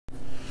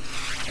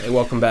Hey,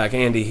 welcome back.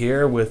 Andy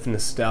here with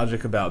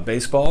Nostalgic About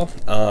Baseball.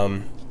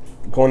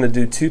 Going to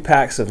do 2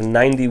 packs of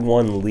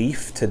 91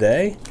 Leaf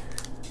today.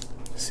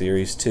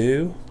 Series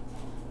 2.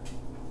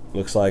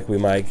 Looks like we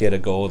might get a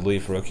Gold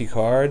Leaf rookie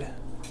card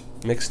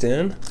mixed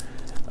in.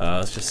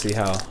 Let's just see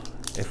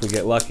if we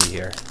get lucky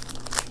here.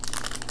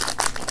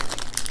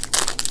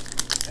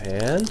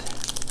 And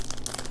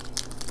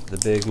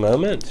the big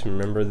moment.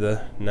 Remember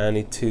the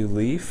 92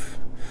 Leaf?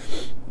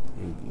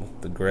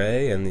 The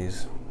gray and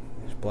these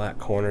black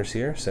corners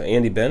here. So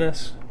Andy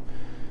Benes,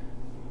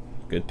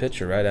 good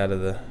pitcher right out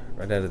of the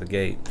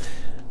gate.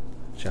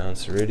 John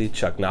Cerruti.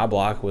 Chuck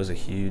Knobloch was a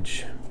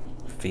huge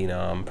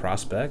phenom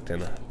prospect,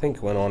 and I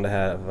think went on to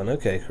have an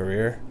okay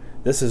career.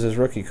 This is his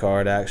rookie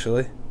card,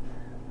 actually.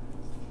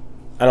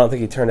 I don't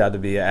think he turned out to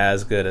be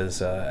as good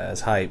as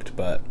hyped,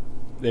 but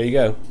there you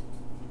go.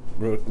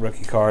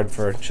 Rookie card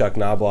for Chuck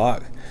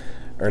Knobloch.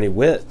 Ernie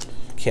Witt,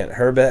 Kent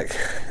Herbeck.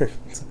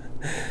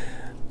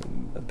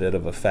 A bit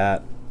of a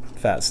fat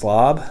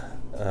slob.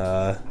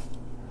 There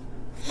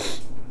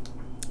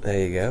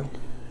you go.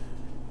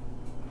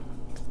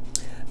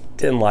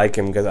 Didn't like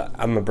him because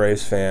I'm a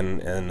Braves fan,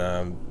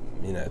 and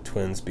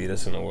Twins beat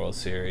us in the World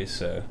Series,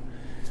 so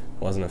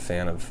wasn't a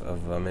fan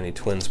of many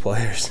Twins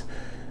players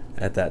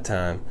at that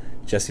time.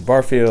 Jesse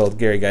Barfield,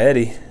 Gary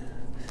Gaetti,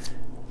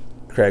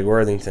 Craig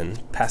Worthington,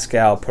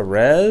 Pascal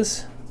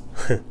Perez.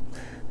 I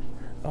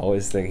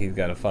always think he's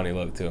got a funny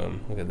look to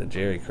him. Look at the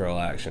Jerry curl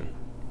action.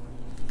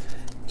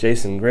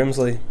 Jason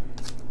Grimsley,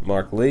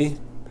 Mark Lee,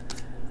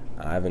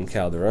 Ivan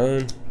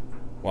Calderon,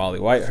 Wally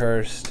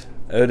Whitehurst,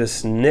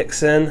 Otis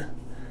Nixon.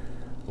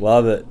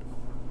 Love it.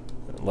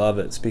 Love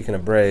it. Speaking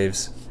of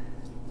Braves,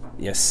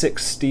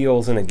 6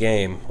 steals in a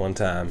game one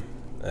time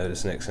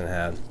Otis Nixon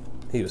had.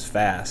 He was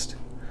fast.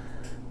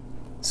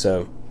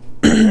 So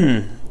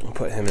I'll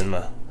put him in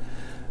the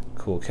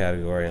cool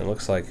category. And it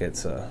looks like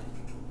it's a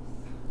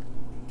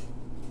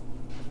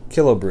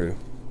Killebrew.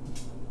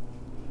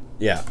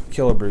 Yeah,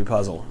 Killebrew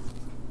puzzle.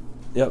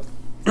 Yep.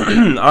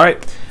 All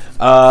right.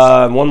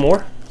 One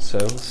more. So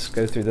let's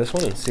go through this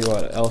one and see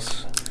what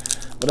else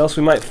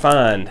we might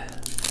find.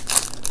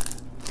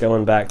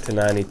 Going back to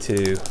 92.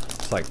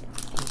 It's like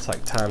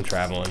time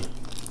traveling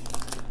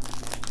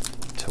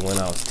to when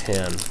I was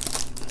 10.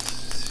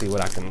 See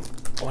what I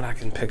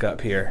can pick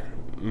up here.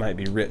 Might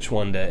be rich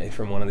one day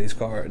from one of these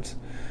cards.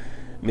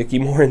 Mickey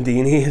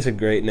Morandini is a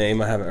great name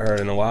I haven't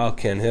heard in a while.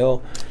 Ken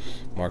Hill,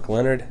 Mark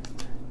Leonard,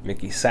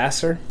 Mackie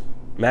Sasser.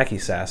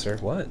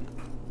 What?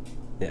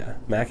 Yeah,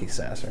 Mackie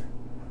Sasser.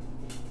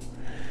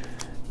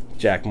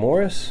 Jack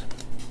Morris,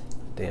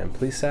 Dan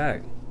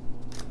Plesac,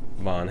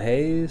 Von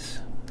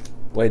Hayes,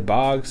 Wade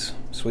Boggs,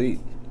 sweet.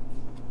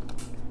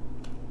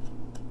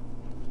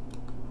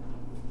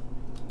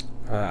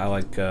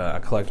 I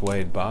collect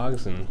Wade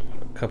Boggs and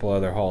a couple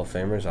other Hall of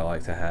Famers I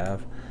like to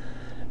have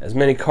as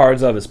many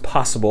cards of as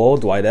possible.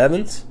 Dwight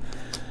Evans,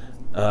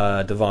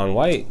 Devon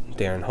White,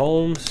 Darren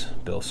Holmes,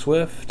 Bill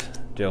Swift,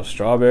 Dale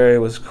Strawberry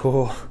was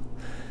cool.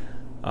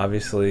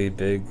 Obviously,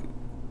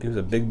 he was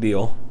a big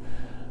deal.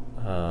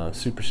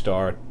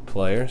 Superstar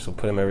player, so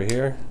put him over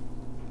here.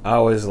 I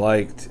always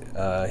liked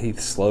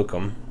Heath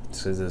Slocum.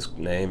 Says his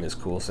name is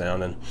cool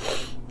sounding.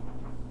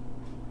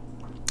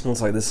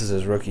 Looks like this is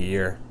his rookie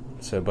year,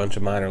 so a bunch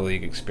of minor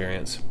league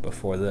experience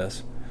before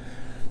this.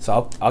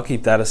 So I'll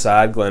keep that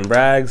aside. Glenn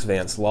Braggs,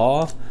 Vance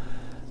Law,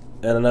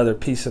 and another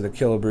piece of the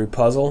Killebrew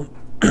puzzle,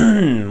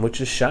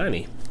 which is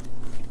shiny.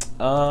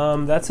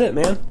 That's it,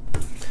 man.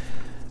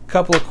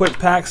 Couple of quick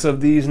packs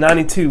of these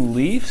 92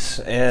 Leafs,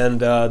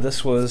 and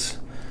this was,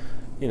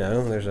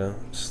 there's a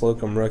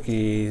Slocum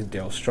rookie,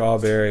 Dale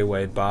Strawberry,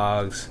 Wade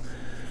Boggs,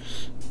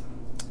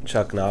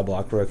 Chuck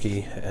Knobloch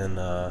rookie, and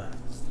a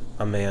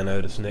man,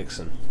 Otis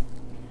Nixon.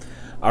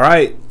 All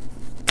right,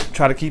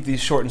 try to keep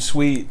these short and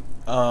sweet.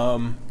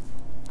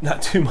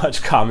 Not too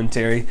much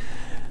commentary.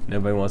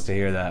 Nobody wants to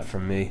hear that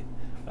from me.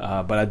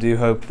 But I do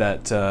hope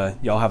that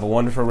y'all have a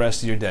wonderful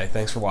rest of your day.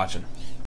 Thanks for watching.